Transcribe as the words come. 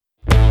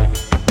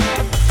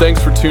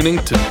Thanks for tuning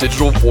to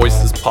Digital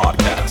Voices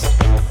Podcast,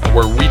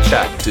 where we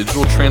chat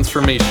digital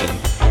transformation,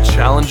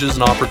 challenges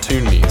and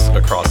opportunities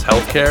across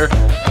healthcare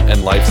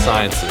and life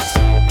sciences.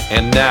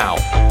 And now,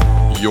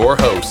 your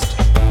host,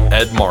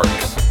 Ed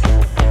Marks.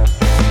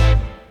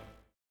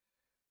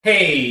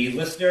 Hey,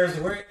 listeners,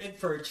 we're in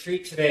for a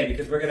treat today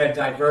because we're going to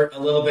divert a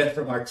little bit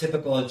from our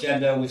typical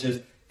agenda, which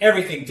is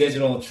everything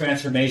digital and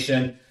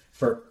transformation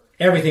for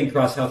everything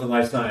across health and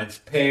life science,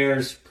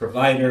 payers,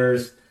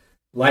 providers,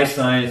 life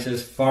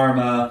sciences,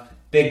 pharma,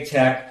 big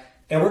tech.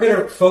 And we're going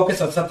to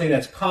focus on something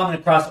that's common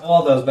across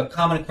all those, but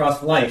common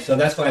across life. So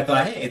that's why I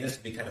thought, hey, this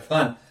would be kind of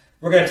fun.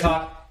 We're going to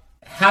talk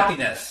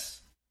happiness,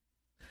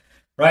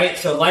 right?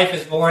 So life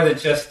is more than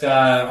just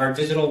our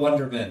digital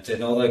wonderment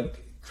and all the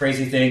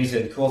crazy things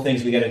and cool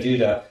things we got to do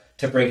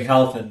to bring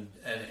health and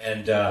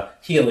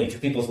healing to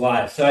people's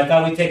lives. So I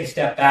thought we'd take a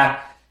step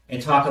back and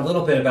talk a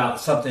little bit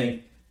about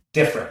something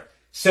different.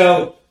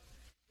 So,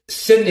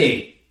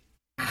 Cindy,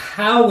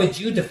 how would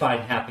you define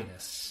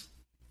happiness?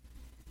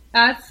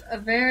 That's a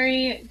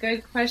very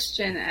good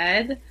question,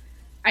 Ed.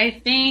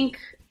 I think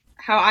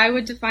how I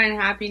would define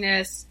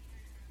happiness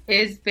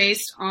is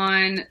based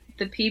on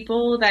the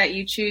people that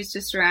you choose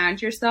to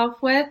surround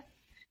yourself with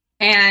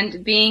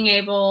and being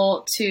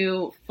able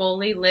to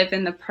fully live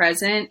in the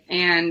present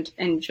and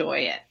enjoy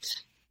it.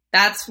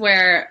 That's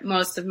where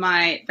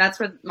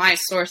my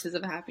sources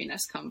of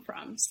happiness come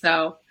from.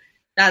 So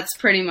that's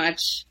pretty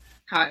much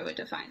how I would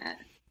define it.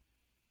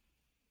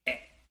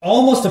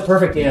 Almost a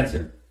perfect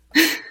answer.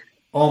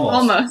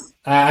 Almost.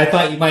 I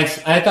thought you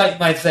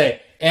might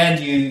say, and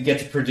you get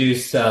to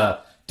produce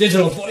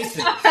digital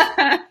voices.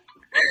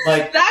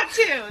 Like that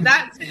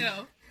too.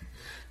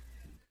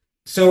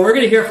 So we're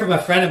going to hear from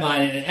a friend of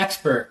mine, an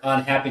expert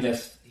on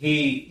happiness.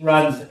 He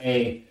runs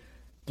a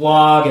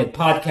blog and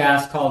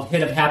podcast called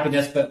Hit of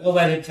Happiness, but we'll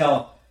let him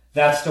tell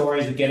that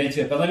story as we get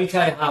into it. But let me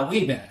tell you how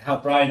we met, how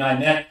Brian and I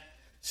met.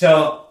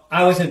 So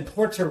I was in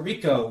Puerto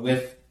Rico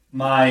with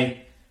my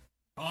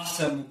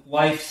awesome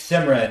wife,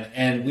 Simran,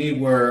 and we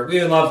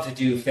love to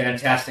do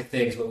fantastic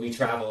things when we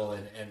travel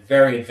and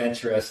very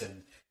adventurous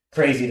and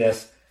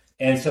craziness.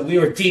 And so we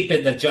were deep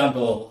in the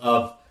jungle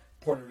of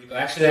Puerto Rico.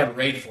 Actually, they have a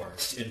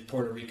rainforest in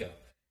Puerto Rico.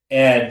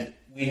 And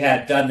we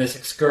had done this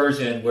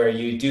excursion where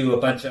you do a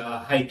bunch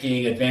of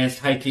hiking, advanced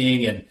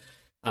hiking,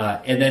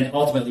 and then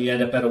ultimately you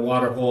end up at a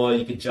water hole.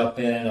 You can jump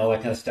in, all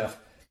that kind of stuff,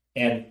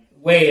 and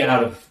way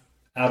out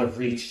of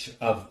reach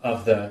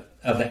of the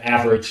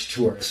average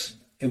tourist.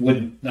 It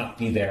would not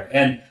be there.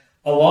 And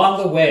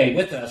along the way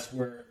with us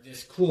were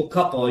this cool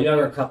couple, a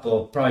younger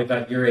couple, probably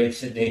about your age,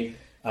 Sydney,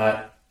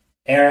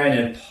 Aaron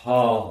and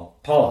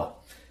Paula.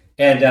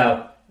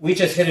 And we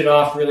just hit it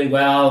off really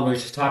well. We were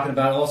just talking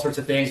about all sorts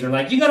of things. We're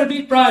like, you got to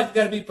beat Brian.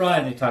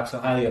 They talk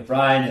so highly of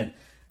Brian.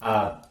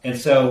 And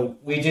so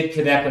we did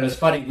connect, but it was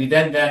funny. We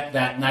then met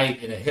that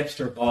night in a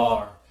hipster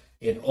bar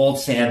in Old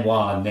San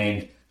Juan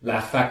named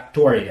La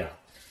Factoria.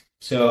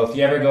 So if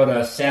you ever go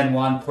to San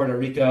Juan, Puerto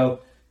Rico,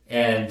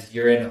 and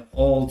you're in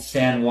Old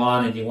San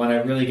Juan and you want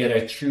to really get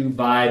a true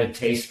vibe and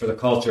taste for the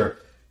culture,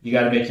 you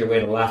got to make your way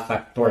to La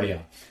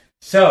Factoria.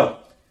 So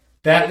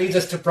that leads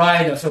us to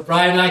Brian. So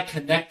Brian and I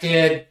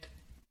connected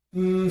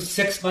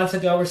 6 months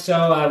ago or so.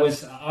 I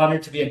was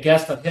honored to be a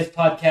guest on his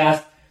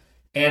podcast,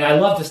 and I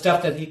love the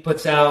stuff that he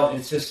puts out.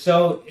 It's just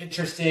so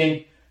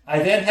interesting.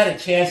 I then had a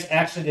chance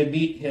actually to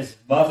meet his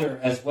mother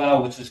as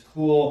well, which was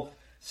cool.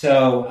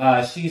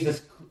 So she's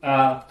as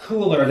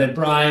cooler than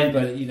Brian,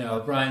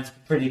 but Brian's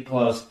pretty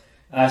close.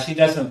 She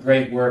does some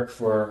great work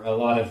for a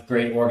lot of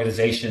great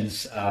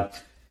organizations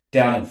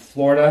down in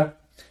Florida,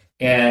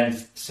 and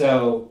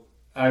so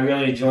I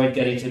really enjoyed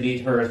getting to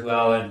meet her as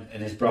well and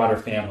his broader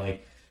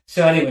family.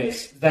 So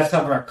anyways, that's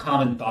some of our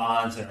common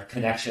bonds and our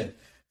connection.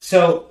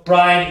 So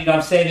Brian,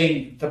 I'm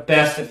saving the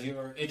best of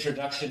your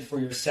introduction for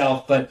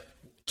yourself, but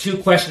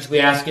 2 questions we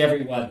ask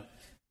everyone.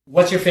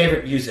 What's your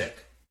favorite music?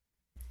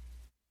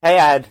 Hey,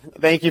 Ed.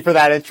 Thank you for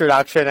that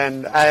introduction,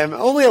 and I'm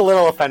only a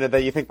little offended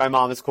that you think my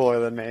mom is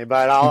cooler than me,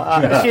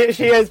 but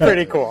she is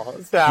pretty cool.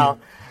 So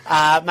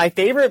my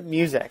favorite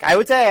music, I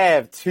would say I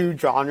have 2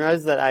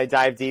 genres that I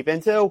dive deep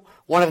into.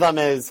 One of them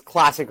is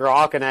classic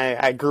rock, and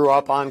I grew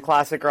up on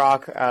classic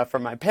rock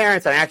from my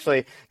parents. I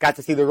actually got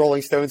to see the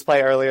Rolling Stones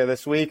play earlier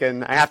this week,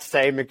 and I have to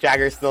say Mick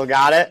Jagger still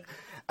got it.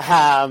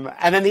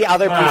 And then the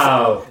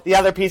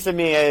other piece of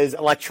me is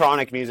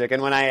electronic music.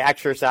 And when I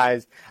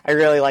exercise, I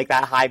really like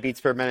that high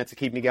beats per minute to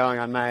keep me going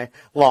on my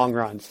long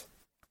runs.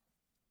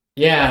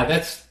 Yeah,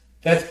 that's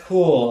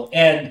cool.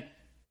 And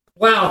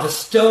wow, the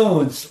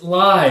Stones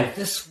live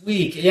this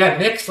week. Yeah,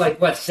 Mick's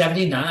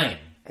 79?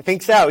 I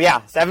think so.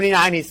 Yeah,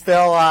 79. He's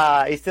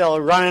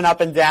still running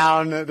up and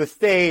down the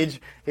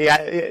stage.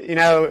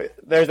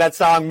 There's that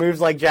song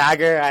 "Moves Like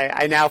Jagger."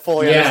 I now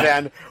fully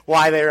understand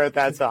why they wrote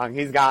that song.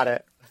 He's got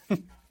it.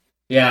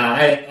 Yeah,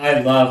 I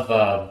love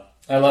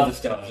the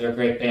Stones. They're a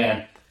great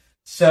band.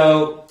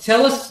 So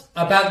tell us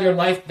about your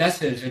life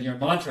message and your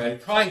mantra.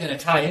 It's probably going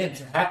to tie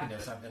into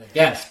happiness, I'm going to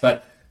guess.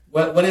 But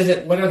what is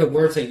it? What are the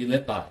words that you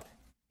live by?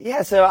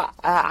 Yeah, so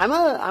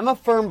I'm a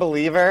firm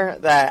believer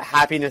that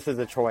happiness is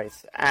a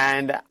choice,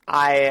 and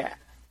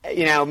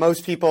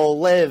most people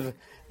live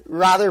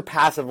rather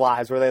passive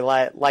lives where they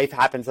let life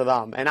happen to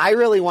them, and I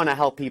really want to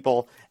help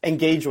people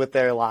engage with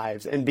their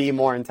lives and be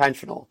more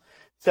intentional.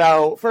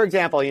 So, for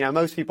example,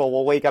 most people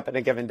will wake up in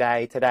a given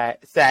day today,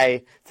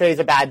 say today's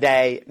a bad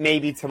day,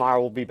 maybe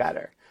tomorrow will be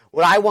better.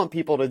 What I want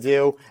people to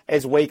do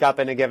is wake up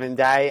in a given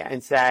day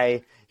and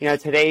say,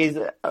 today's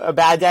a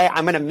bad day.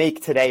 I'm going to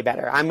make today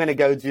better. I'm going to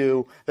go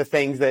do the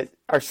things that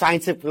are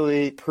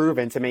scientifically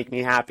proven to make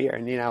me happier.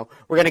 And,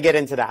 we're going to get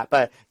into that.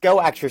 But go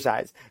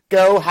exercise.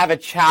 Go have a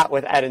chat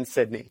with Ed and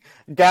Sydney.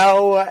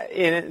 Go,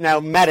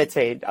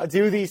 meditate.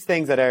 Do these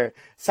things that are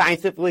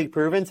scientifically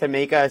proven to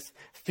make us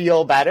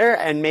feel better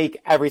and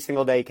make every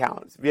single day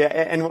count. Yeah,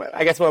 and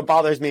I guess what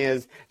bothers me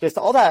is just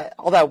all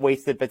that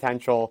wasted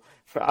potential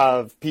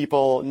of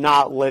people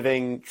not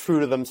living true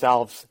to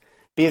themselves.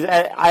 Because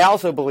I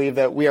also believe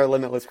that we are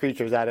limitless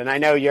creatures, Ed. And I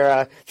know you're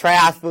a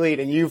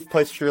triathlete and you've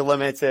pushed your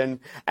limits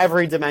in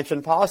every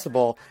dimension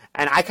possible.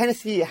 And I kind of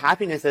see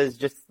happiness as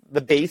just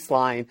the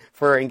baseline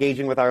for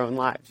engaging with our own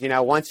lives.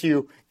 Once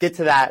you get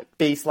to that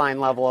baseline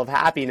level of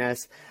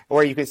happiness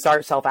where you can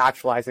start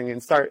self-actualizing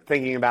and start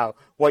thinking about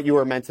what you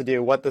were meant to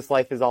do, what this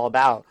life is all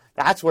about,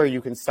 that's where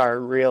you can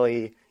start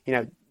really,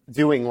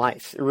 doing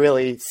life,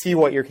 really see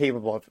what you're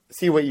capable of,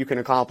 see what you can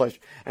accomplish,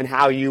 and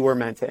how you were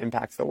meant to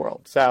impact the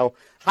world. So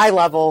high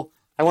level,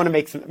 I want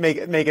to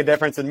make a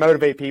difference and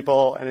motivate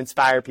people and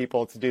inspire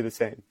people to do the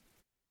same.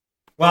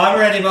 Well, I'm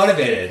already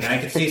motivated, and I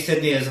can see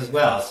Sydney is as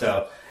well.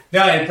 So,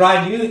 no, and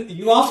Brian,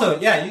 you also,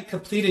 you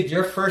completed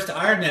your first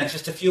Ironman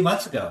just a few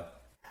months ago.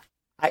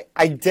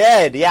 I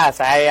did, yes.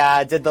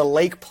 I did the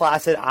Lake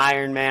Placid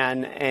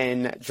Ironman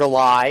in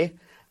July.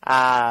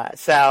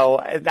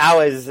 So that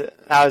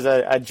was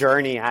a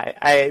journey.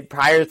 I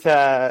prior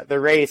to the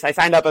race, I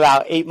signed up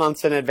about 8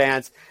 months in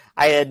advance.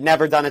 I had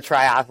never done a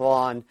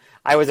triathlon.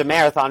 I was a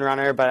marathon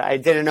runner, but I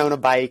didn't own a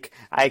bike.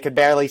 I could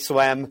barely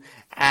swim.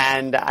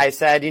 And I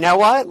said, you know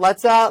what?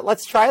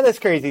 Let's try this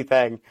crazy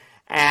thing.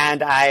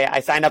 And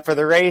I signed up for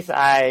the race.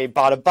 I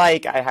bought a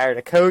bike. I hired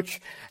a coach.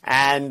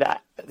 And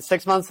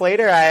 6 months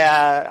later,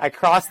 I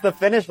crossed the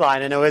finish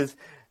line, and it was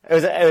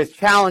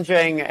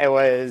challenging. It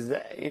was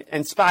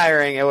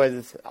inspiring. It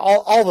was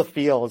all the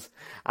feels.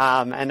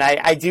 And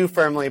I do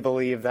firmly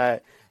believe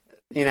that,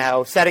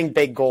 setting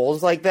big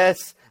goals like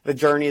this, the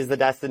journey is the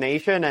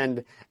destination.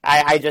 And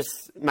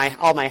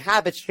all my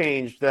habits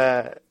changed.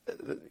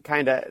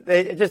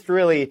 It just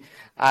really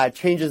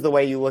changes the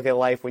way you look at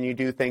life when you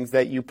do things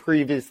that you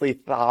previously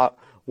thought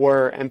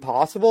were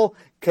impossible.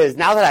 Because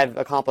now that I've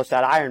accomplished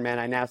that Ironman,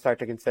 I now start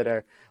to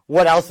consider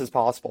what else is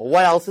possible.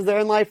 What else is there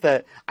in life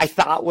that I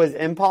thought was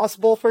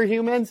impossible for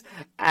humans?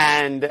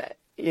 And,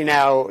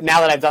 now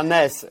that I've done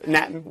this,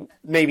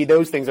 maybe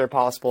those things are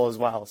possible as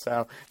well.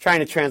 So trying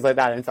to translate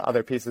that into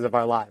other pieces of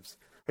our lives,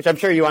 which I'm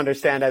sure you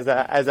understand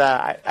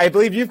I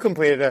believe you've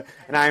completed an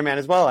Ironman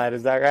as well, Ed.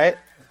 Is that right?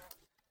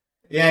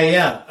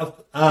 Yeah.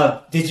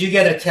 Did you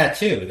get a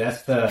tattoo?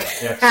 That's the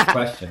next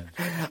question.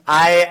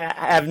 I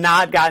have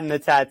not gotten the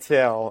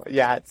tattoo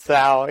yet.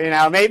 So,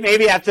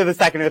 maybe after the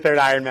second or third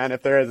Ironman,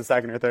 if there is a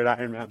second or third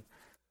Ironman.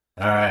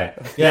 All right.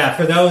 Yeah,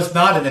 for those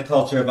not in the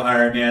culture of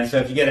Ironman, so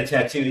if you get a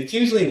tattoo, it's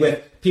usually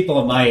with people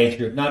in my age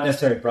group, not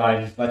necessarily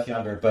Brian, who's much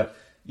younger, but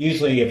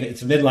usually if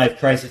it's a midlife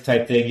crisis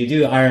type thing, you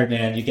do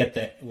Ironman, you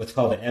get what's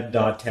called an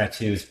M-Dog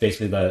tattoo. It's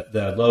basically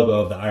the logo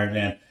of the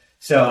Ironman.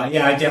 So, I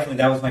definitely,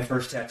 that was my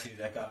first tattoo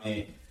that got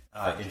me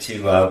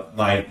into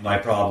my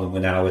problem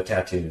now with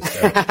tattoos.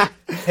 So,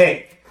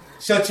 hey,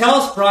 so tell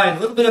us, Brian, a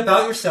little bit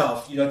about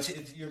yourself, your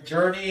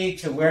journey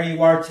to where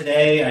you are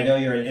today. I know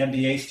you're an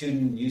MBA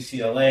student at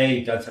UCLA.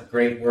 You've done some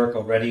great work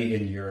already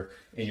in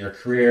your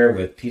career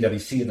with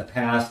PwC in the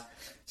past.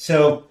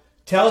 So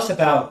tell us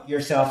about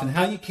yourself and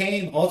how you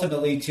came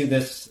ultimately to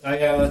this. I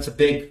know it's a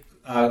big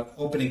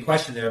opening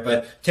question there,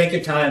 but take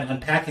your time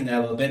unpacking that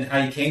a little bit and how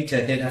you came to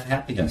Hit of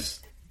Happiness.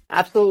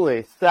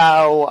 Absolutely.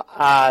 So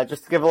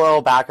just to give a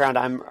little background,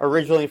 I'm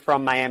originally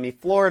from Miami,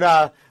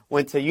 Florida,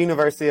 went to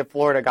University of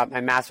Florida, got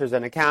my master's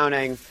in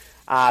accounting,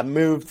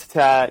 moved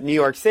to New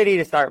York City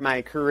to start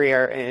my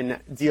career in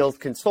deals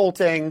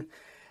consulting.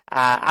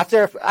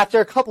 After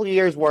a couple of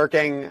years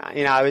working,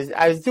 I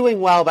was doing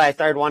well, but I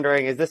started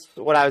wondering, is this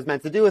what I was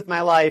meant to do with my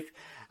life?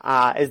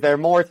 Is there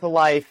more to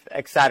life,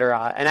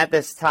 etc.? And at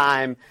this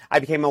time, I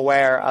became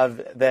aware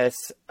of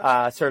this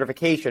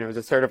certification. It was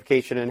a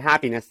certification in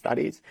happiness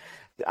studies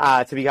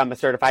to become a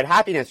certified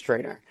happiness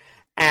trainer.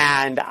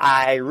 And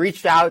I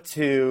reached out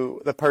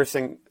to the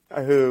person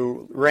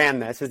who ran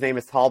this. His name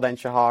is Tal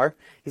Ben-Shahar.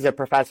 He's a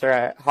professor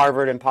at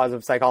Harvard in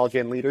positive psychology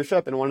and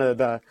leadership and one of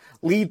the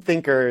lead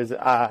thinkers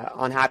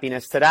on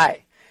happiness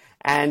today.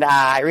 And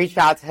I reached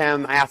out to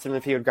him. I asked him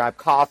if he would grab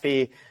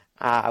coffee.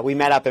 We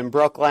met up in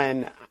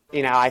Brooklyn.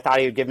 I thought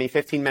he would give me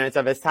 15 minutes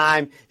of his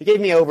time. He gave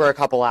me over a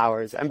couple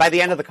hours. And by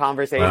the end of the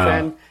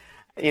conversation,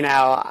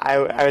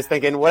 I was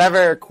thinking,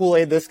 whatever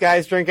Kool-Aid this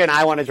guy's drinking,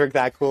 I want to drink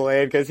that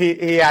Kool-Aid because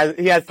he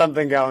has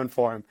something going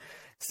for him.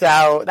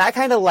 So that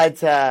kind of led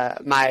to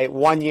my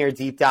 1-year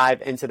deep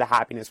dive into the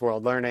happiness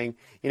world, learning,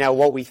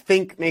 what we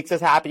think makes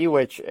us happy,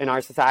 which in our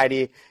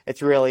society,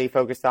 it's really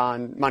focused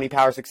on money,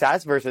 power,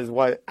 success versus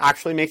what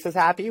actually makes us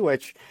happy,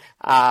 which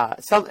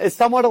is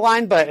somewhat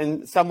aligned, but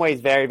in some ways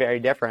very, very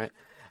different.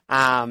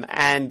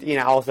 And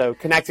also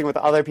connecting with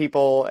other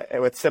people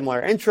with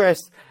similar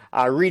interests,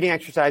 reading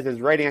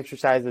exercises, writing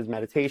exercises,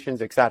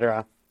 meditations,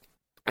 etc.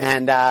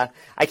 And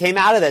I came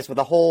out of this with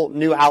a whole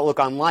new outlook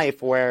on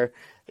life where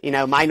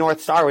my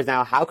North Star was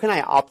now, how can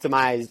I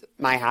optimize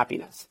my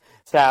happiness?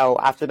 So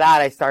after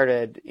that, I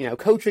started,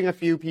 coaching a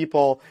few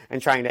people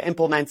and trying to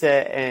implement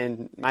it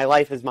in my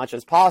life as much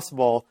as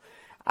possible.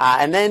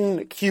 And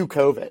then cue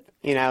COVID,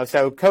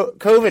 so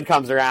COVID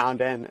comes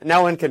around and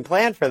no one can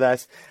plan for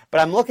this,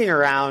 but I'm looking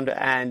around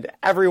and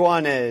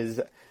everyone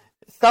is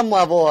some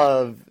level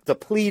of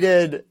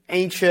depleted,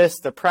 anxious,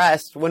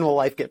 depressed. When will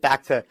life get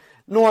back to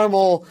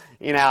normal?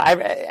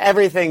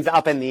 Everything's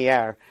up in the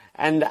air.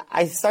 And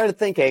I started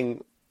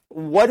thinking,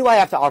 what do I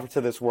have to offer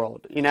to this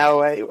world?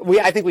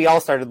 I think we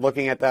all started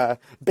looking at the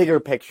bigger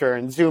picture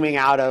and zooming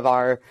out of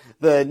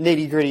the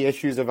nitty-gritty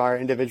issues of our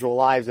individual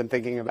lives and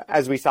thinking of,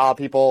 as we saw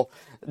people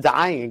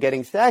dying and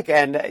getting sick.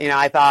 And,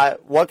 I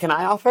thought, what can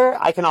I offer?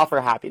 I can offer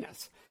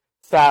happiness.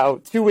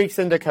 So 2 weeks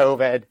into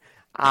COVID,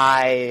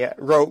 I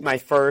wrote my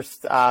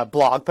first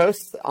blog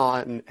post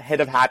on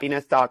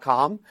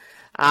hitofhappiness.com.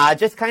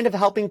 Just kind of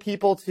helping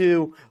people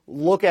to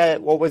look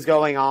at what was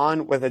going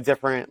on with a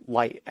different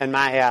light. And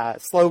my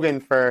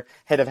slogan for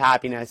Hit of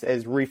Happiness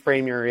is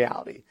reframe your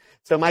reality.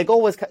 So my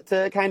goal was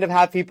to kind of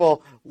have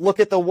people look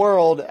at the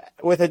world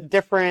with a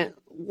different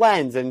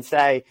lens and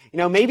say,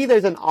 maybe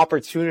there's an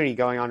opportunity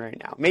going on right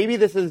now. Maybe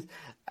this is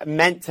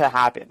meant to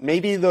happen.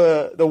 Maybe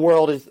the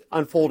world is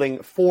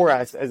unfolding for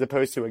us as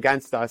opposed to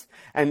against us.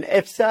 And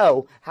if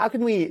so, how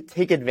can we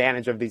take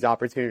advantage of these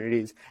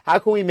opportunities? How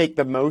can we make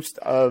the most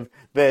of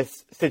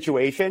this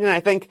situation? And I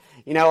think,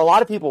 a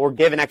lot of people were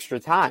given extra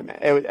time.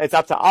 It's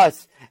up to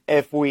us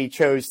if we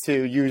chose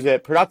to use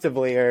it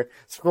productively or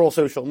scroll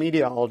social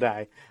media all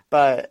day.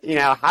 But,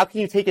 how can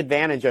you take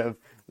advantage of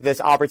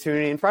this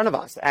opportunity in front of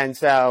us? And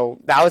so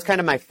that was kind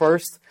of my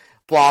first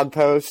blog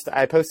post.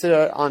 I posted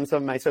it on some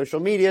of my social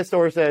media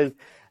sources.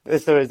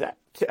 This was,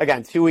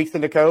 again, 2 weeks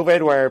into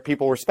COVID where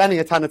people were spending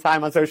a ton of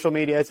time on social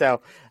media.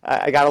 So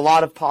I got a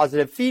lot of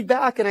positive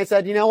feedback and I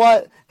said, you know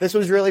what? This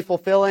was really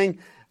fulfilling.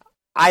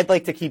 I'd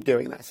like to keep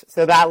doing this.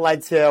 So that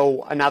led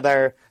to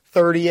another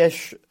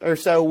 30-ish or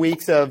so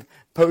weeks of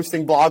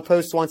posting blog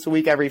posts once a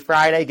week every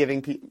Friday,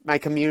 giving my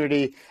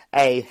community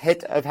a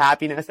hit of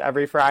happiness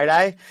every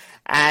Friday.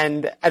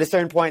 And at a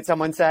certain point,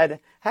 someone said,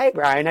 hey,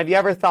 Brian, have you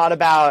ever thought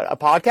about a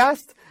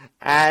podcast?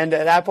 And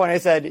at that point, I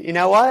said, you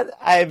know what?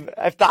 I've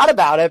thought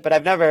about it, but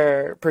I've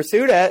never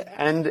pursued it.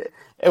 And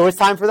it was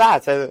time for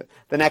that. So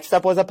the next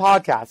step was a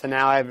podcast. And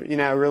now I've,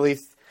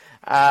 released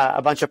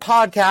a bunch of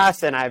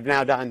podcasts, and I've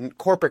now done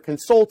corporate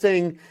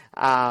consulting,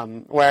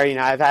 where,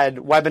 I've had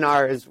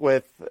webinars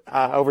with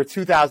over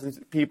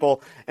 2,000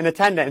 people in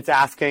attendance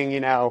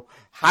asking,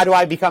 how do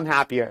I become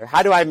happier?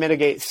 How do I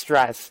mitigate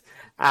stress?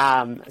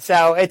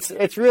 So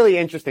it's really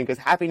interesting because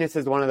happiness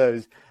is one of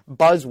those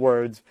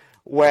buzzwords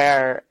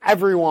where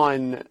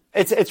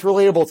it's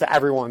relatable to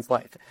everyone's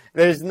life.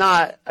 There's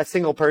not a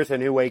single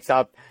person who wakes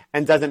up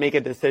and doesn't make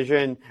a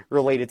decision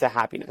related to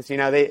happiness.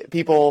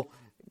 People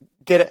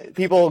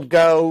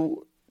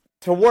go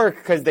to work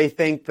because they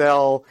think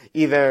they'll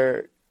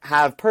either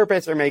have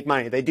purpose or make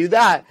money. They do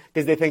that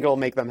because they think it will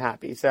make them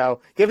happy. So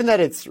given that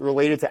it's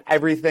related to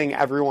everything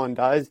everyone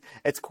does,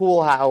 it's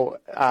cool how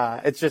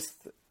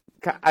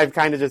I've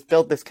kind of just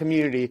built this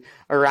community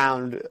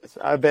around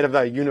a bit of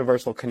a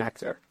universal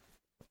connector.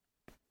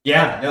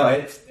 Yeah, no,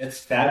 it's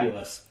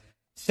fabulous.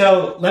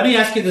 So let me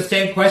ask you the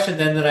same question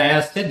then that I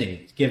asked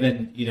Sydney,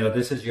 given,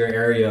 this is your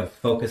area of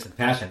focus and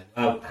passion.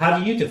 How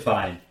do you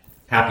define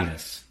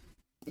happiness?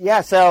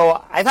 Yeah,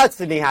 so I thought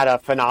Sydney had a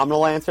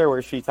phenomenal answer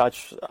where she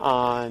touched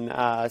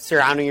on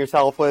surrounding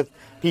yourself with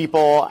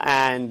people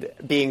and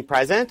being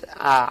present.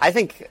 I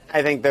think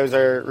those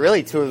are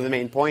really two of the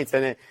main points,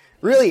 and it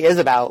really is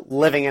about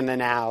living in the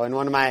now. And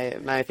one of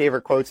my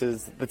favorite quotes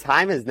is, the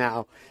time is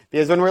now.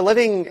 Because when we're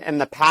living in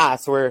the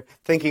past, we're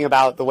thinking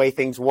about the way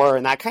things were,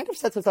 and that kind of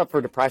sets us up for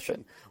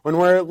depression. When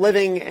we're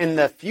living in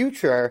the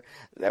future,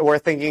 we're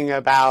thinking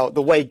about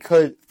the way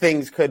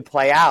things could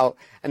play out,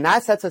 and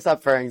that sets us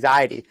up for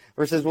anxiety.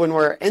 Versus when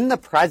we're in the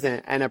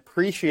present and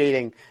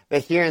appreciating the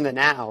here and the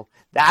now,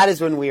 that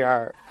is when we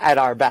are at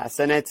our best.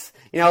 And it's,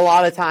 a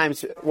lot of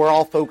times we're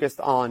all focused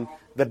on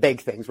the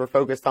big things. We're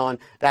focused on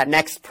that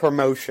next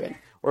promotion.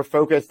 We're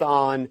focused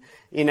on,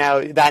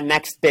 that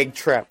next big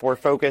trip. We're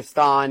focused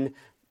on,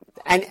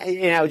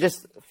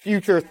 just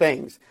future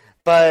things.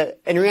 But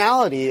in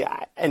reality,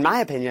 in my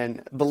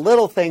opinion, the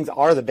little things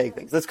are the big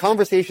things. This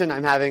conversation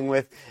I'm having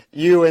with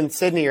you and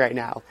Sydney right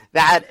now,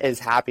 that is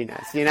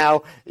happiness. You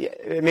know,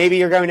 maybe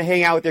you're going to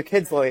hang out with your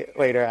kids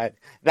later, Ed.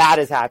 That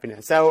is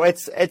happiness. So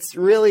it's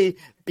really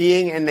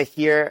being in the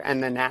here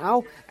and the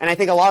now. And I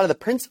think a lot of the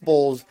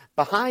principles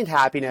behind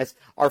happiness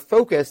are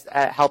focused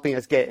at helping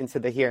us get into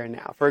the here and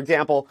now. For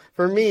example,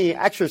 for me,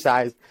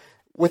 exercise.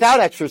 Without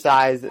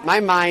exercise, my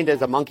mind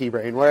is a monkey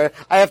brain where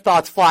I have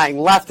thoughts flying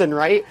left and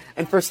right.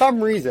 And for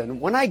some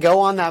reason, when I go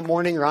on that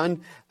morning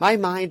run, my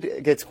mind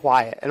gets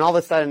quiet. And all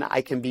of a sudden,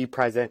 I can be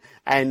present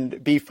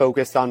and be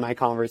focused on my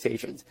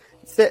conversations.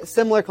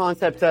 Similar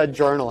concept to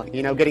journaling,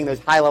 you know, getting those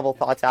high-level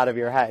thoughts out of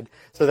your head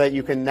so that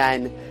you can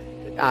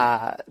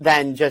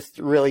then just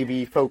really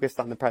be focused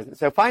on the present.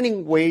 So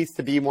finding ways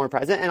to be more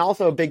present, and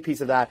also a big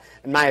piece of that,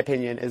 in my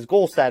opinion, is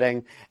goal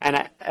setting.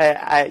 And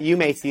you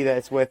may see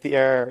this with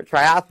your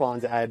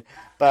triathlons, Ed,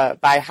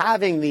 but by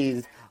having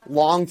these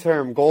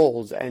long-term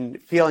goals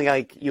and feeling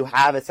like you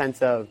have a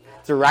sense of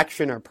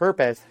direction or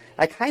purpose,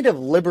 that kind of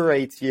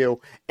liberates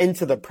you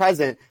into the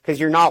present because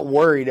you're not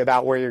worried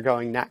about where you're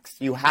going next.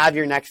 You have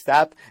your next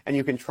step and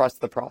you can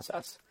trust the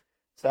process.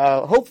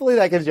 So hopefully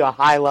that gives you a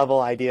high-level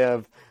idea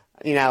of,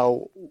 you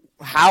know,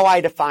 how I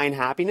define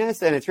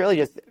happiness. And it's really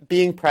just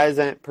being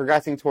present,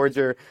 progressing towards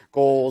your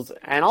goals,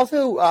 and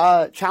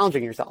also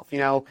challenging yourself. You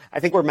know,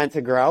 I think we're meant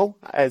to grow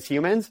as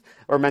humans.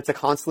 We're meant to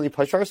constantly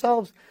push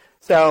ourselves.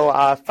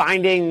 So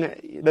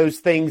finding those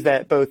things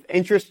that both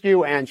interest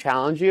you and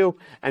challenge you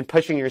and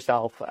pushing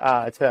yourself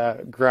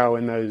to grow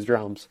in those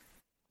realms.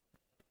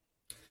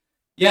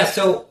 Yeah,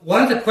 so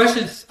one of the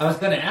questions I was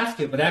going to ask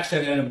you, but actually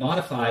I'm going to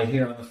modify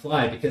here on the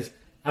fly, because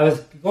I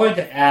was going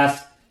to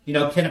ask, you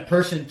know, can a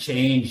person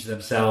change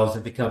themselves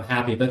and become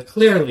happy? But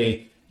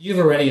clearly, you've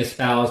already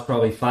espoused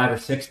probably 5 or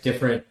 6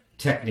 different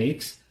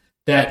techniques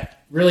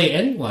that really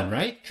anyone,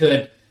 right,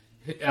 could,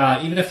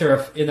 even if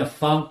they're in a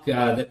funk,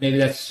 that maybe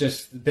that's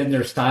just been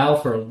their style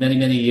for many,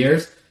 many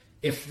years,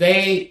 if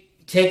they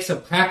take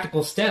some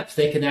practical steps,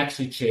 they can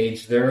actually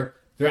change their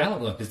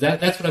outlook.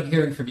 That's what I'm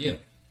hearing from you.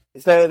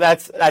 So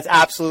that's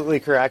absolutely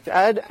correct,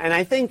 Ed. And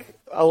I think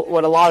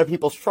what a lot of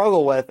people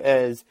struggle with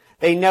is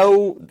they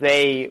know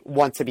they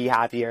want to be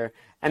happier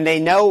and they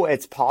know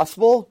it's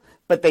possible,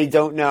 but they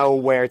don't know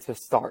where to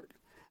start.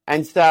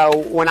 And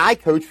so when I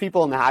coach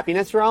people in the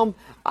happiness realm,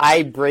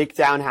 I break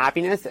down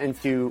happiness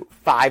into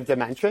 5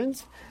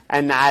 dimensions.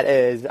 And that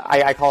is,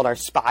 I call it our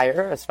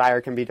spire. A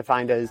spire can be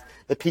defined as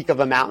the peak of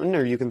a mountain,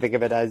 or you can think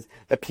of it as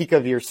the peak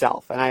of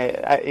yourself. And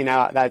I you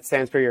know, that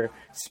stands for your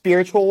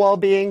spiritual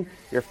well-being,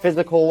 your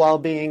physical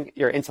well-being,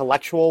 your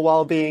intellectual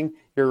well-being,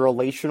 your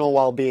relational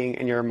well-being,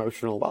 and your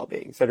emotional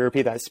well-being. So to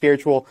repeat that,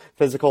 spiritual,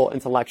 physical,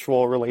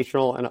 intellectual,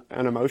 relational,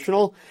 and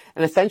emotional.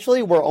 And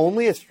essentially, we're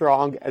only as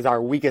strong as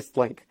our weakest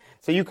link.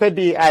 So you could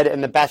be, Ed, in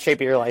the best shape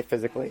of your life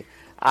physically.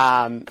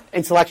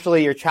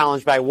 Intellectually, you're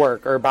challenged by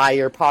work or by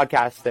your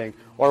podcasting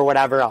or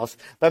whatever else.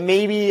 But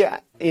maybe,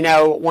 you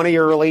know, one of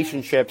your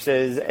relationships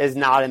is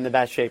not in the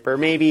best shape. Or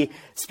maybe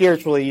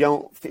spiritually, you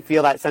don't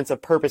feel that sense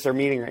of purpose or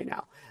meaning right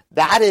now.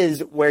 That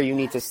is where you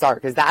need to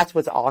start, because that's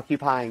what's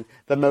occupying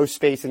the most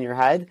space in your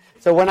head.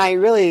 So when I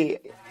really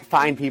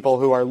find people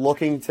who are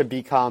looking to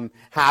become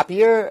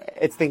happier,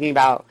 it's thinking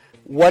about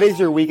what is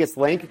your weakest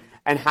link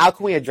and how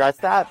can we address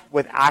that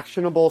with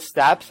actionable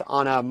steps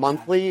on a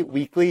monthly,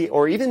 weekly,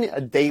 or even a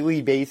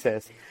daily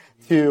basis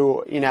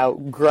to, you know,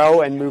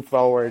 grow and move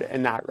forward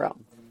in that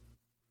realm.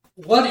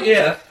 What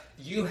if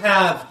you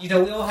have, you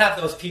know, we all have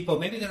those people,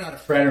 maybe they're not a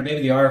friend or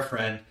maybe they are a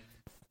friend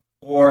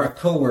or a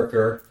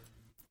coworker,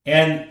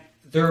 and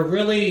they're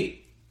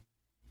really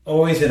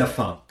always in a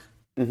funk.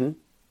 Mm-hmm.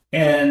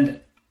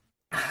 And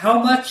how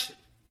much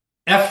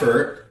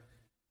effort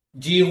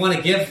do you want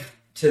to give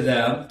to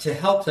them to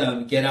help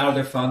them get out of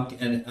their funk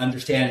and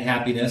understand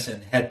happiness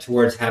and head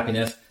towards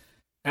happiness,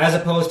 as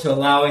opposed to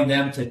allowing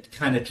them to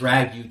kind of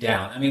drag you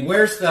down? I mean,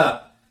 where's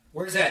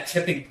that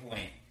tipping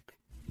point?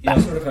 You know,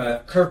 sort of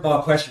a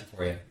curveball question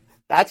for you.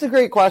 That's a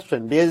great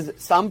question, because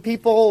some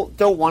people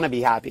don't want to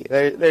be happy.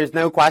 There's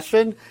no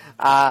question.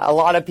 A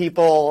lot of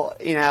people,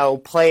 you know,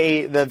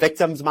 play the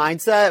victim's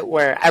mindset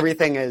where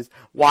everything is,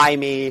 why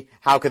me?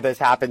 How could this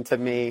happen to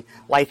me?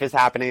 Life is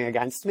happening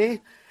against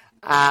me.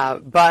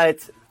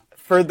 But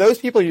for those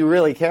people you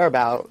really care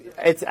about,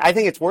 I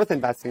think it's worth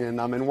investing in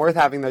them and worth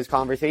having those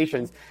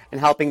conversations and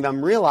helping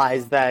them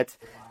realize that,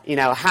 you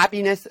know,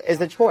 happiness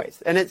is a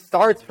choice. And it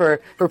starts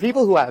for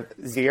people who have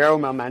zero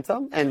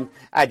momentum, and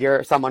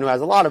you're someone who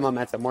has a lot of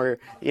momentum, where,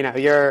 you know,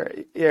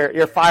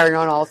 you're firing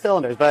on all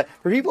cylinders. But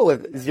for people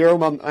with zero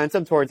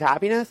momentum towards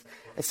happiness,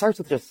 it starts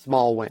with just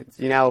small wins.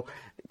 You know,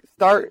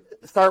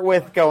 start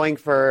with going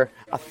for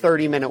a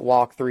 30-minute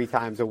walk 3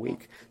 times a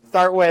week.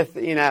 Start with,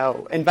 you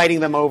know, inviting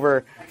them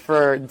over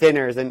for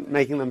dinners and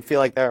making them feel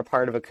like they're a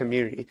part of a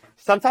community.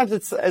 Sometimes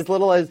it's as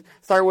little as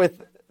start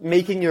with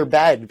making your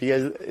bed,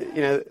 because,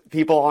 you know,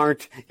 people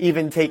aren't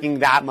even taking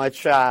that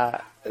much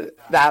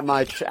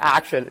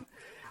action.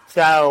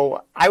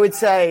 So I would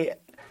say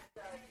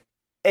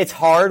it's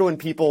hard when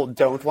people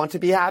don't want to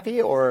be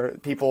happy or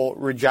people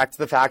reject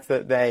the fact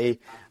that they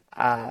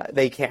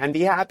can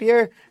be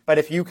happier. But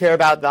if you care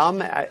about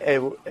them,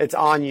 it's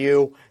on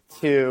you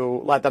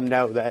to let them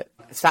know that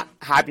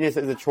happiness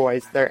is a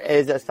choice. There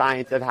is a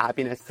science of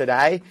happiness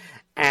today.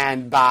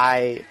 And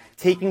by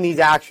taking these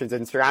actions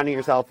and surrounding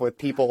yourself with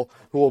people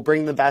who will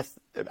bring the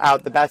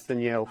best in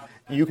you,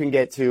 you can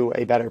get to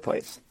a better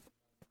place.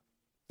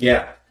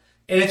 Yeah.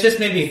 And it just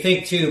made me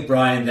think too,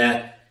 Brian,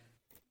 that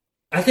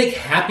I think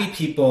happy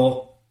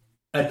people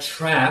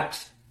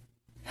attract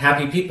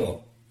happy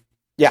people.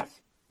 Yeah.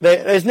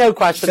 There's no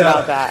question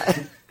about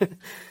that.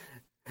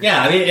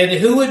 Yeah, I mean, and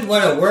who would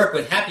want to work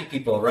with happy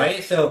people,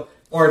 right?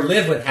 Or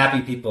live with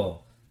happy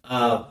people.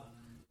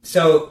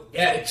 So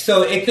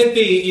it could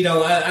be,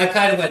 I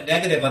kind of went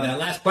negative on that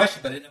last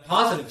question, but in a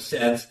positive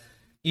sense,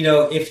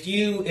 if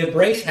you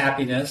embrace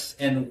happiness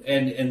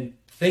and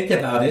think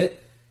about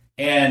it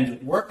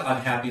and work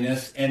on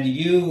happiness and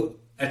you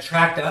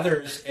attract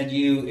others and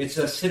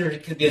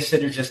it could be a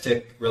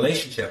synergistic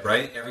relationship,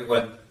 right?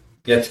 Everyone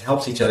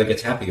helps each other,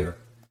 gets happier.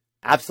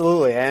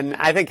 Absolutely. And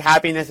I think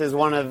happiness is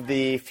one of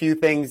the few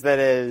things that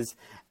is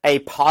a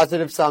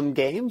positive sum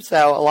game.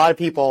 So a lot of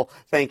people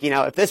think,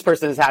 if this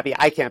person is happy,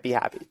 I can't be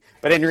happy.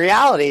 But in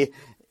reality,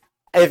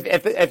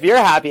 if you're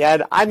happy,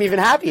 Ed, I'm even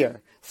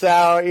happier.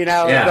 So,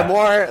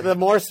 the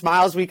more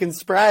smiles we can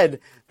spread,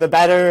 the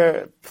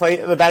better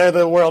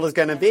the world is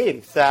going to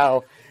be.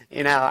 So,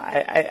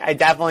 I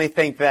definitely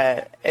think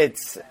that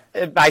it's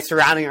by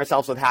surrounding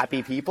ourselves with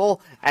happy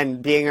people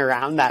and being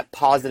around that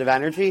positive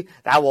energy,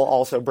 that will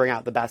also bring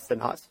out the best in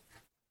us.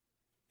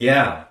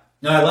 Yeah.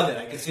 No, I love it.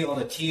 I can see all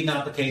the team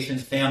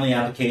applications, family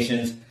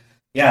applications.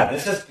 Yeah,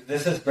 this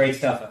is great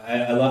stuff.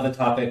 I love the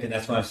topic, and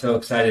that's why I'm so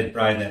excited,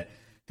 Brian,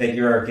 that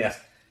you're our guest.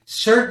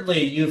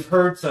 Certainly, you've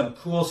heard some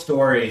cool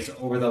stories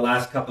over the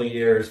last couple of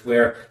years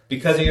where,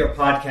 because of your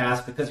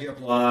podcast, because of your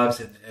blogs,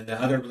 and the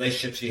other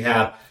relationships you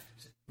have,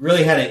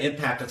 really had an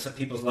impact on some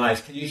people's lives.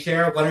 Can you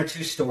share one or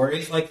two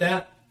stories like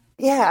that?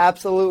 Yeah,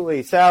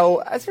 absolutely.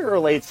 So as it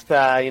relates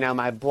to,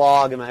 my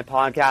blog and my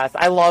podcast,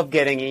 I love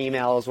getting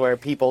emails where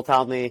people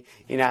tell me,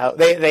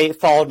 they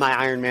followed my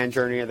Ironman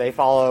journey or they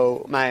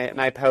follow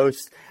my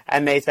posts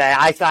and they say,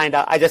 I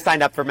just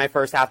signed up for my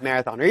first half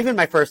marathon or even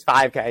my first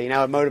 5K.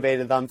 It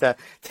motivated them to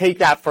take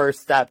that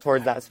first step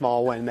towards that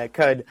small win that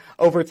could,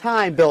 over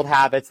time, build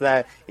habits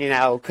that,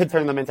 could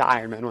turn them into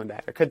Ironman one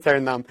day or could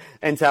turn them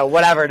into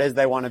whatever it is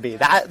they want to be.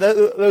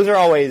 Those are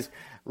always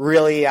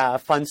really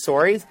fun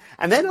stories.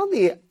 And then on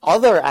the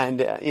other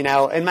end,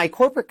 in my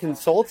corporate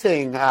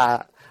consulting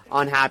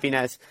on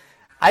happiness,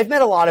 I've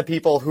met a lot of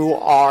people who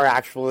are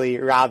actually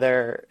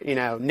rather,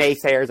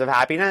 naysayers of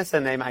happiness,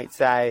 and they might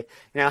say,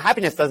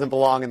 happiness doesn't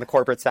belong in the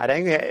corporate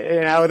setting.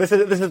 This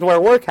is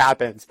where work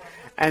happens.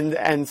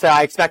 And so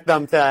I expect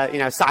them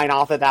to, sign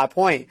off at that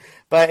point.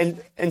 But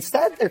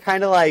instead, they're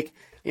kind of like,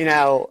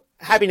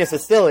 happiness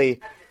is silly.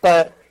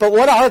 But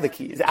what are the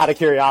keys, out of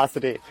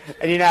curiosity?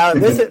 And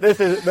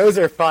those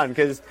are fun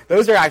because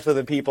those are actually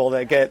the people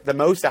that get the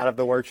most out of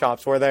the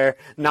workshops, where they're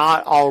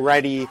not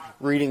already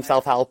reading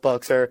self-help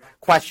books or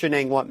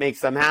questioning what makes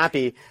them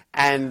happy.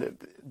 And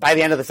by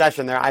the end of the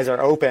session, their eyes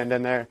are opened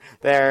and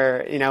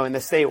they're in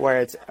the state where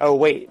it's, oh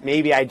wait,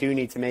 maybe I do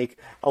need to make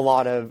a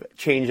lot of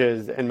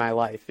changes in my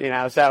life.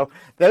 So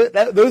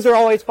those are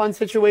always fun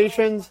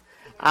situations.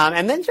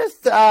 And then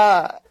just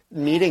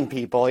meeting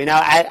people.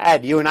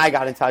 Ed, you and I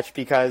got in touch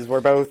because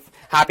we're both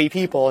happy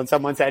people, and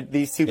someone said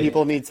these two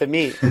people need to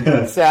meet.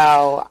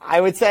 So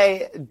I would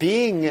say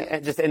being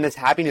just in this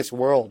happiness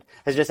world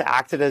has just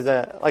acted as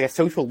a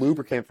social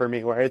lubricant for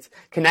me, where it's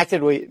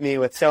connected me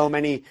with so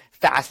many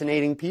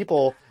fascinating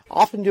people,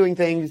 often doing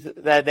things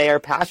that they are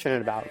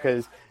passionate about,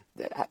 because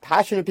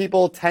passionate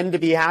people tend to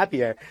be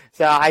happier.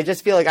 So I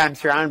just feel like I'm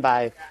surrounded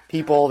by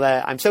people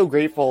that I'm so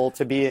grateful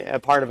to be a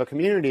part of a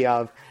community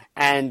of.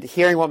 And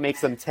hearing what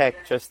makes them tick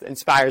just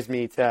inspires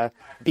me to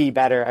be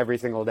better every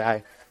single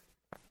day.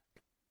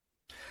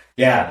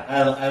 Yeah,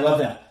 I love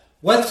that.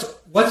 What's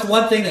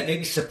one thing that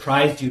maybe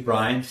surprised you,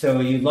 Brian?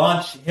 So you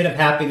launched Hit of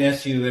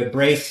Happiness. You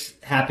embrace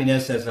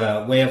happiness as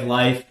a way of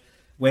life,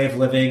 way of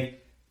living.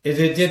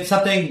 Did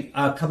something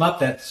come up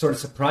that sort of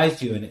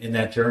surprised you in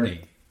that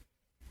journey?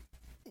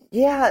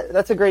 Yeah,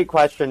 that's a great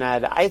question,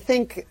 Ed. I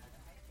think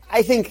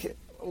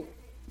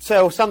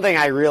so. Something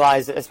I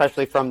realized,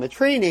 especially from the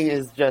training,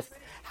 is just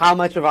how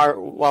much of our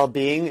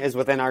well-being is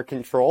within our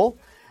control.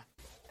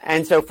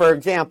 And so, for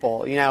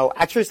example,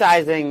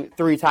 exercising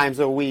 3 times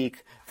a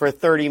week for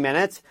 30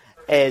 minutes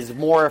is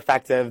more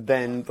effective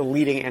than the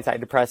leading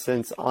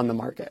antidepressants on the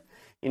market.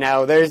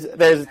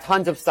 There's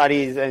tons of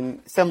studies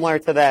and similar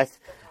to this,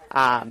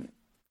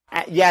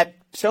 yet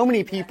so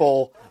many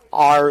people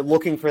are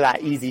looking for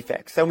that easy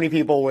fix. So many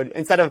people would,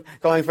 instead of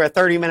going for a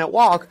 30-minute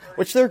walk,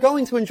 which they're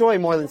going to enjoy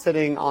more than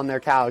sitting on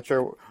their couch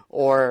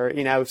or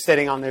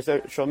sitting on their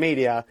social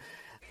media,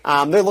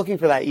 they're looking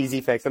for that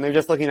easy fix, and they're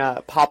just looking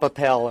to pop a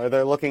pill, or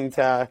they're looking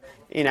to,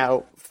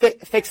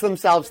 fix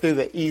themselves through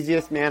the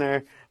easiest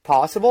manner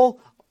possible.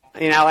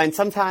 And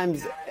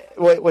sometimes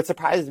what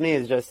surprises me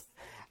is just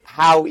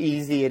how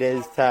easy it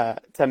is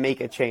to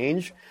make a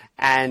change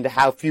and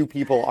how few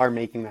people are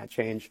making that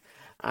change.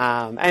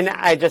 And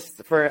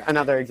for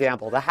another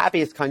example, the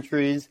happiest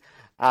countries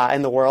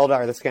in the world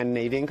are the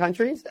Scandinavian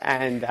countries,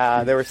 and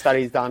there were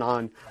studies done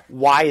on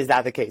why is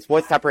that the case?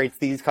 What separates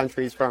these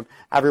countries from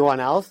everyone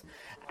else?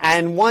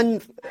 And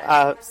one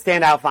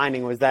standout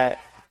finding was that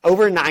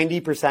over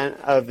 90%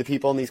 of the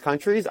people in these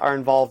countries are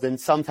involved in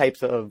some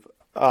types of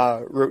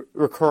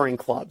recurring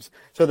clubs.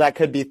 So that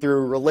could be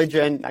through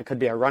religion, that could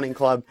be a running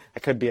club,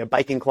 that could be a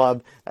biking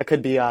club, that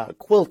could be a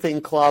quilting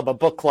club, a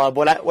book club,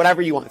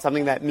 whatever you want,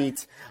 something that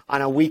meets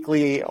on a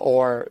weekly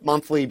or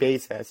monthly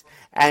basis.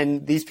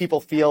 And these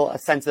people feel a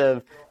sense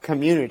of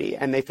community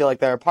and they feel like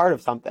they're a part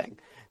of something.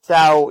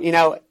 So,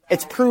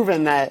 it's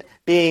proven that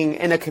being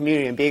in a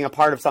community and being a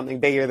part of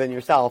something bigger than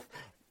yourself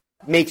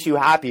makes you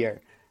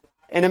happier.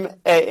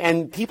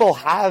 And people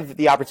have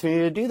the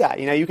opportunity to do that.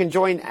 You can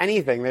join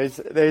anything.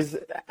 There's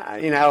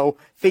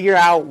figure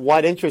out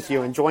what interests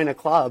you and join a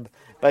club.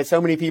 But so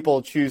many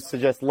people choose to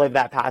just live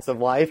that passive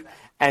life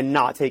and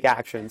not take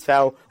action.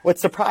 So what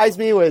surprised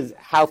me was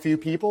how few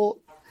people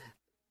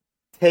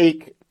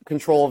take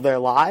control of their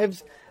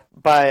lives.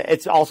 But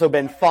it's also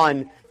been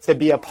fun to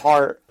be a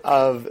part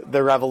of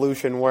the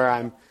revolution where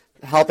I'm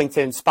helping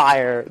to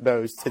inspire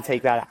those to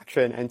take that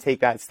action and take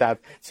that step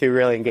to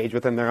really engage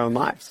within their own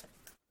lives.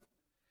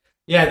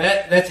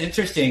 Yeah, that's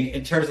interesting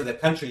in terms of the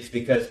countries,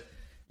 because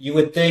you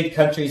would think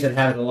countries that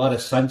have a lot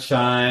of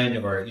sunshine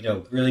or,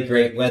 really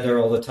great weather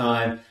all the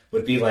time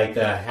would be like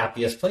the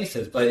happiest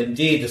places. But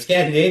indeed, the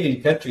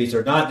Scandinavian countries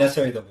are not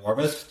necessarily the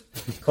warmest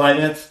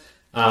climates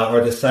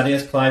or the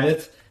sunniest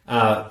climates,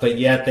 but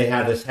yet they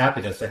have this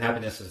happiness. The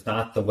happiness is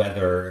not the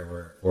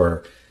weather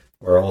or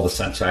all the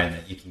sunshine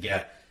that you can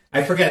get.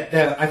 I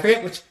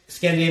forget which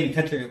Scandinavian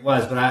country it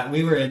was, but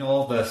we were in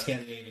all the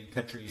Scandinavian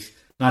countries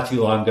not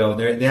too long ago.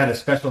 They had a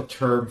special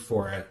term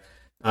for it,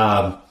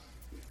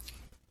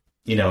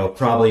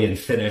 probably in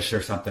Finnish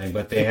or something,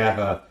 but they have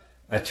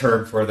a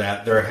term for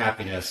that, their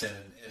happiness, and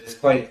it's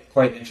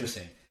quite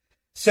interesting.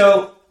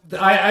 So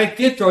I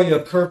did throw you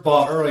a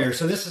curveball earlier,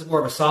 so this is more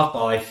of a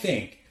softball, I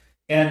think.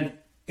 And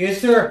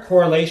is there a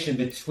correlation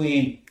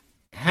between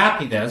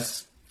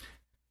happiness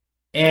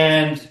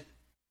and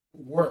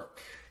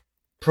work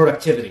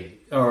productivity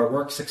or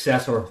work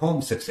success or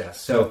home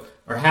success? So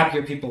are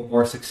happier people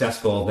more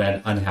successful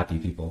than unhappy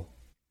people?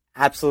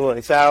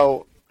 Absolutely.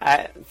 So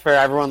for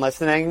everyone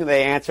listening, the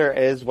answer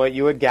is what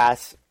you would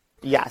guess.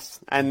 Yes.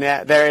 And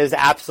there is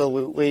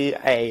absolutely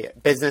a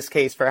business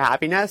case for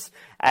happiness.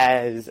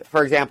 As,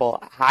 for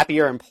example,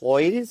 happier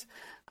employees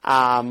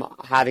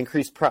have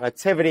increased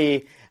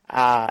productivity,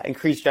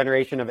 increased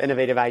generation of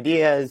innovative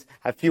ideas,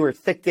 have fewer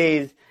sick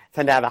days,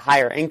 tend to have a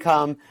higher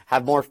income,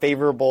 have more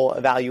favorable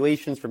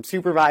evaluations from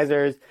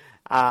supervisors,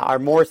 are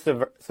more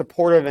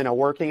supportive in a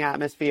working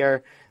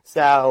atmosphere.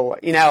 So,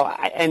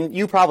 and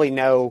you probably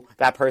know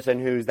that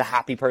person who's the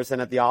happy person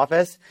at the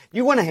office.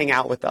 You want to hang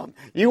out with them.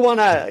 You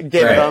want to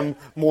give them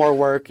more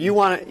work. You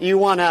want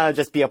to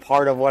just be a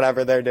part of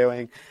whatever they're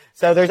doing.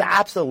 So there's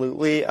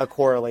absolutely a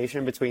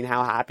correlation between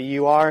how happy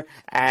you are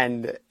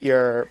and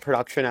your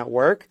production at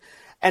work.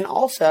 And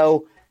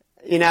also,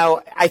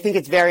 I think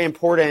it's very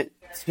important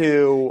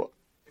to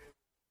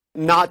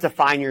not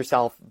define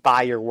yourself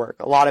by your work.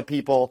 A lot of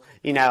people,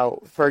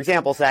 for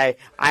example, say,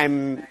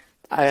 I'm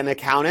an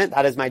accountant.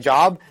 That is my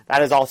job.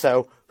 That is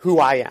also who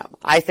I am.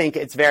 I think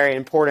it's very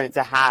important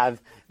to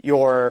have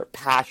your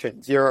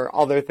passions, your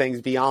other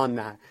things beyond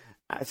that.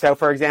 So,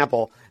 for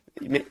example,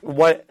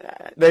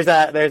 there's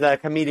a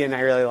comedian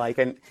I really like,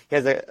 and he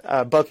has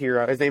a book he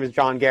wrote. His name is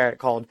John Garrett,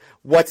 called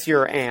 "What's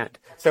Your And?"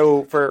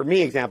 So for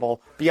me,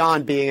 example,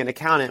 beyond being an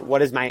accountant,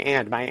 what is my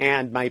and? My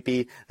and might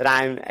be that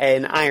I'm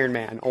an Iron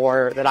Man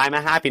or that I'm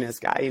a happiness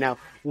guy.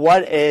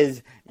 What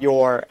is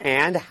your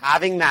and?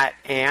 Having that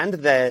and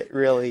that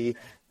really,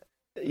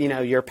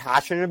 you're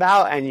passionate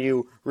about and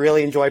you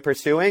really enjoy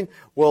pursuing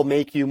will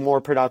make you more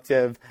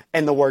productive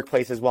in the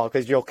workplace as well,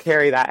 because you'll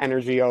carry that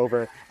energy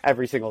over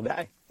every single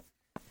day.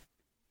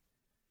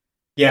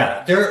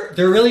 Yeah, there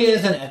really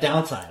isn't a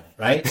downside,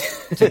 right,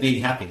 to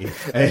being happy.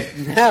 Right?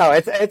 No,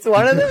 it's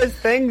one of those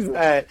things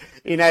that,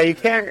 you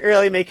can't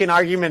really make an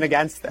argument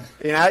against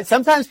it.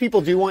 Sometimes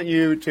people do want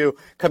you to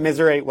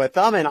commiserate with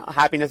them, and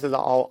happiness is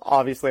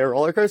obviously a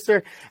roller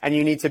coaster, and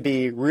you need to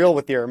be real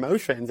with your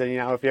emotions. And,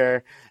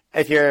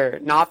 if you're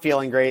not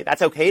feeling great,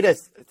 that's okay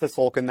to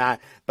sulk in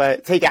that,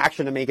 but take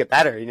action to make it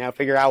better,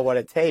 figure out what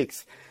it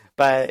takes.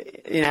 But,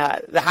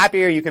 the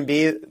happier you can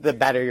be, the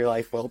better your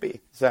life will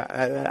be. So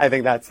I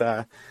think that's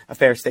a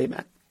fair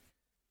statement.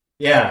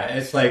 Yeah,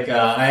 it's like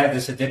I have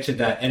this addiction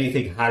to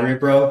anything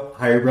Haribo.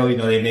 Haribo,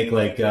 they make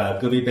like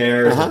gummy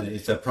bears. And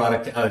it's a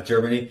product out of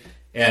Germany.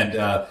 And,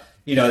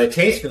 they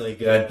taste really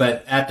good.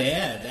 But at the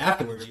end,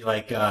 afterwards, you're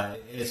like,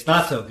 it's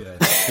not so good.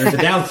 There's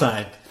a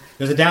downside.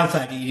 There's a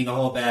downside to eating a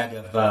whole bag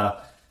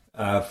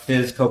of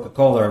Fizz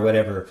Coca-Cola or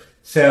whatever.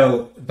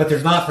 So, but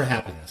there's not for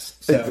happiness.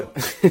 So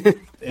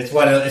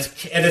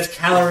it's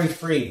calorie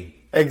free.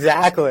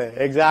 Exactly.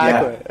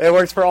 Yeah. It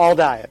works for all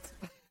diets.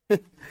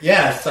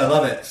 Yes, I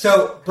love it.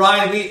 So,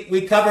 Brian,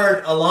 we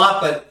covered a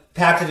lot, but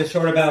packed in a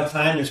short amount of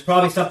time. There's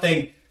probably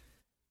something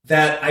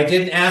that I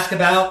didn't ask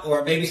about,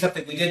 or maybe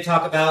something we did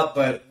talk about,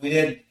 but we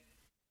didn't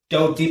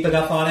go deep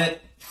enough on it.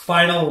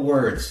 Final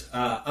words,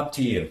 up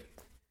to you.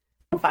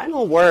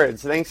 Final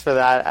words. Thanks for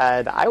that,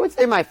 Ed. I would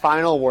say my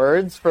final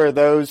words for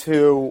those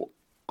who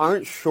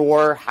aren't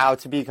sure how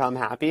to become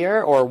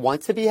happier or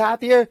want to be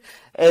happier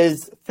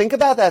is think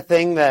about that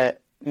thing that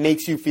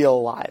makes you feel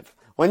alive.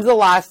 When's the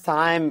last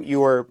time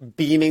you were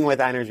beaming with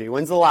energy?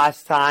 When's the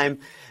last time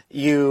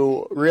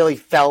you really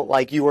felt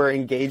like you were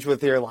engaged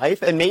with your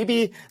life? And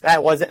maybe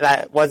that wasn't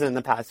in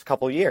the past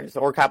couple of years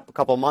or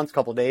couple of months,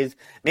 couple of days.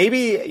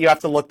 Maybe you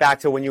have to look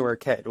back to when you were a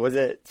kid. Was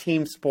it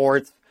team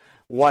sports?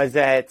 Was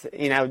it,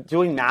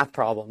 doing math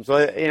problems?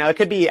 It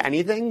could be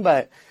anything,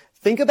 but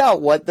think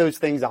about what those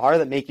things are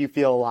that make you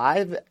feel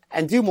alive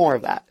and do more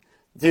of that.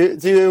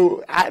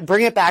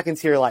 Bring it back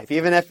into your life.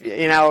 Even if,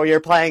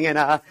 you're playing in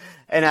a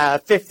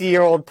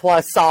 50-year-old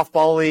plus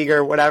softball league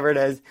or whatever it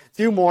is,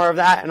 do more of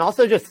that. And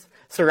also just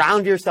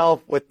surround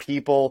yourself with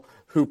people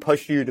who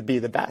push you to be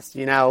the best.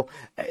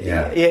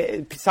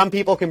 Some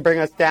people can bring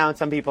us down.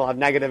 Some people have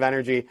negative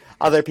energy.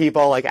 Other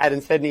people, like Ed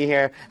and Sydney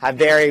here, have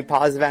very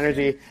positive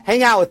energy.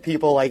 Hang out with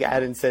people like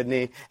Ed and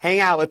Sydney. Hang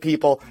out with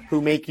people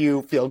who make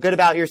you feel good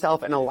about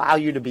yourself and allow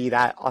you to be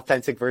that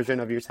authentic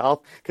version of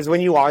yourself. Because when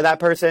you are that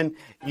person,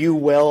 you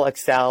will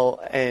excel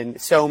in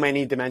so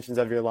many dimensions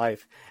of your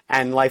life,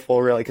 and life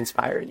will really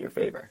conspire in your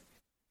favor.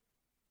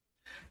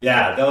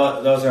 Yeah,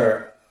 those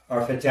are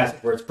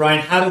fantastic words.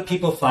 Brian, how do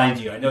people find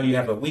you? I know you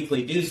have a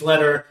weekly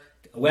newsletter,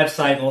 a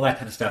website, all that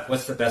kind of stuff.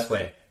 What's the best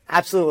way?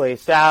 Absolutely.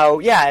 So,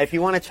 yeah, if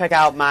you want to check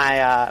out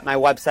my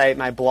website,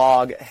 my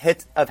blog,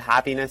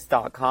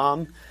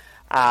 hitofhappiness.com.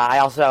 I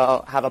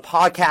also have a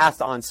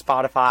podcast on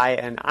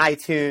Spotify and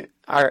iTunes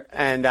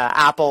and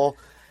Apple.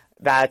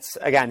 That's,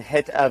 again,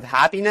 Hit of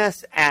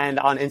Happiness, and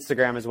on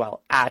Instagram as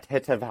well, at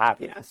Hit of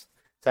Happiness.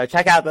 So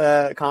check out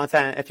the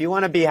content if you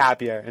want to be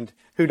happier, and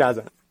who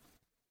doesn't?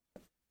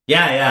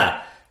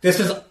 Yeah. This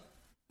is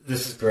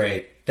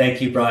great. Thank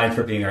you, Brian,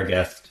 for being our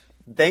guest.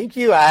 Thank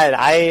you, Ed.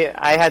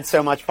 I had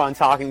so much fun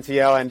talking to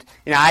you, and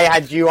I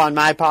had you on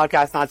my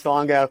podcast not so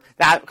long ago.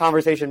 That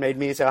conversation made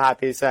me so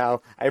happy,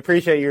 so I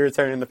appreciate you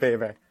returning the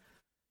favor.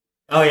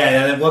 Oh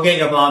yeah, we'll get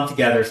your mom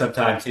together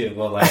sometime too.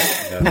 We'll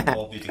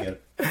we'll be together,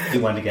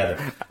 do one together.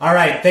 All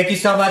right, thank you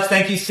so much.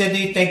 Thank you,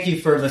 Sydney. Thank you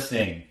for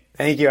listening.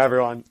 Thank you,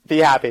 everyone. Be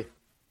happy.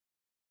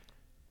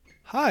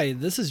 Hi,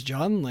 this is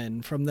John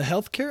Lynn from the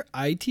Healthcare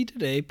IT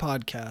Today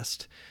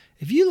podcast.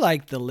 If you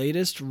like the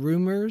latest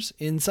rumors,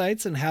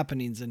 insights, and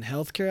happenings in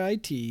healthcare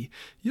IT,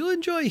 you'll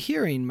enjoy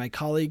hearing my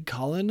colleague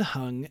Colin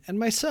Hung and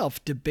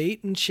myself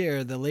debate and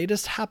share the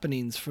latest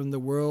happenings from the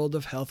world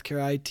of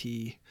healthcare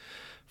IT.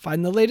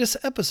 Find the latest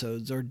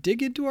episodes or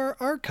dig into our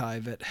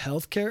archive at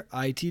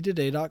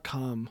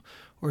healthcareittoday.com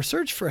or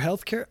search for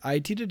Healthcare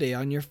IT Today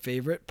on your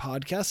favorite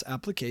podcast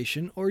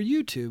application or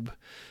YouTube.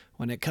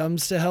 When it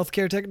comes to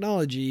healthcare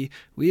technology,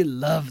 we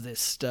love this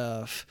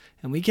stuff,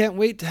 and we can't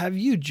wait to have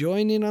you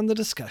join in on the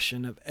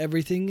discussion of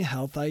everything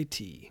health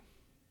IT.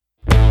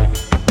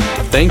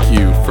 Thank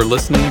you for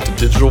listening to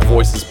Digital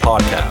Voices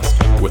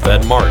Podcast with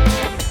Ed Marks.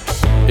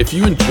 If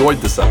you enjoyed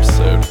this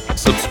episode,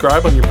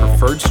 subscribe on your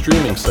preferred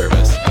streaming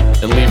service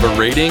and leave a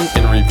rating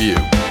and review.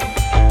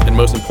 And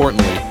most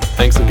importantly,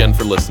 thanks again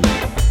for listening.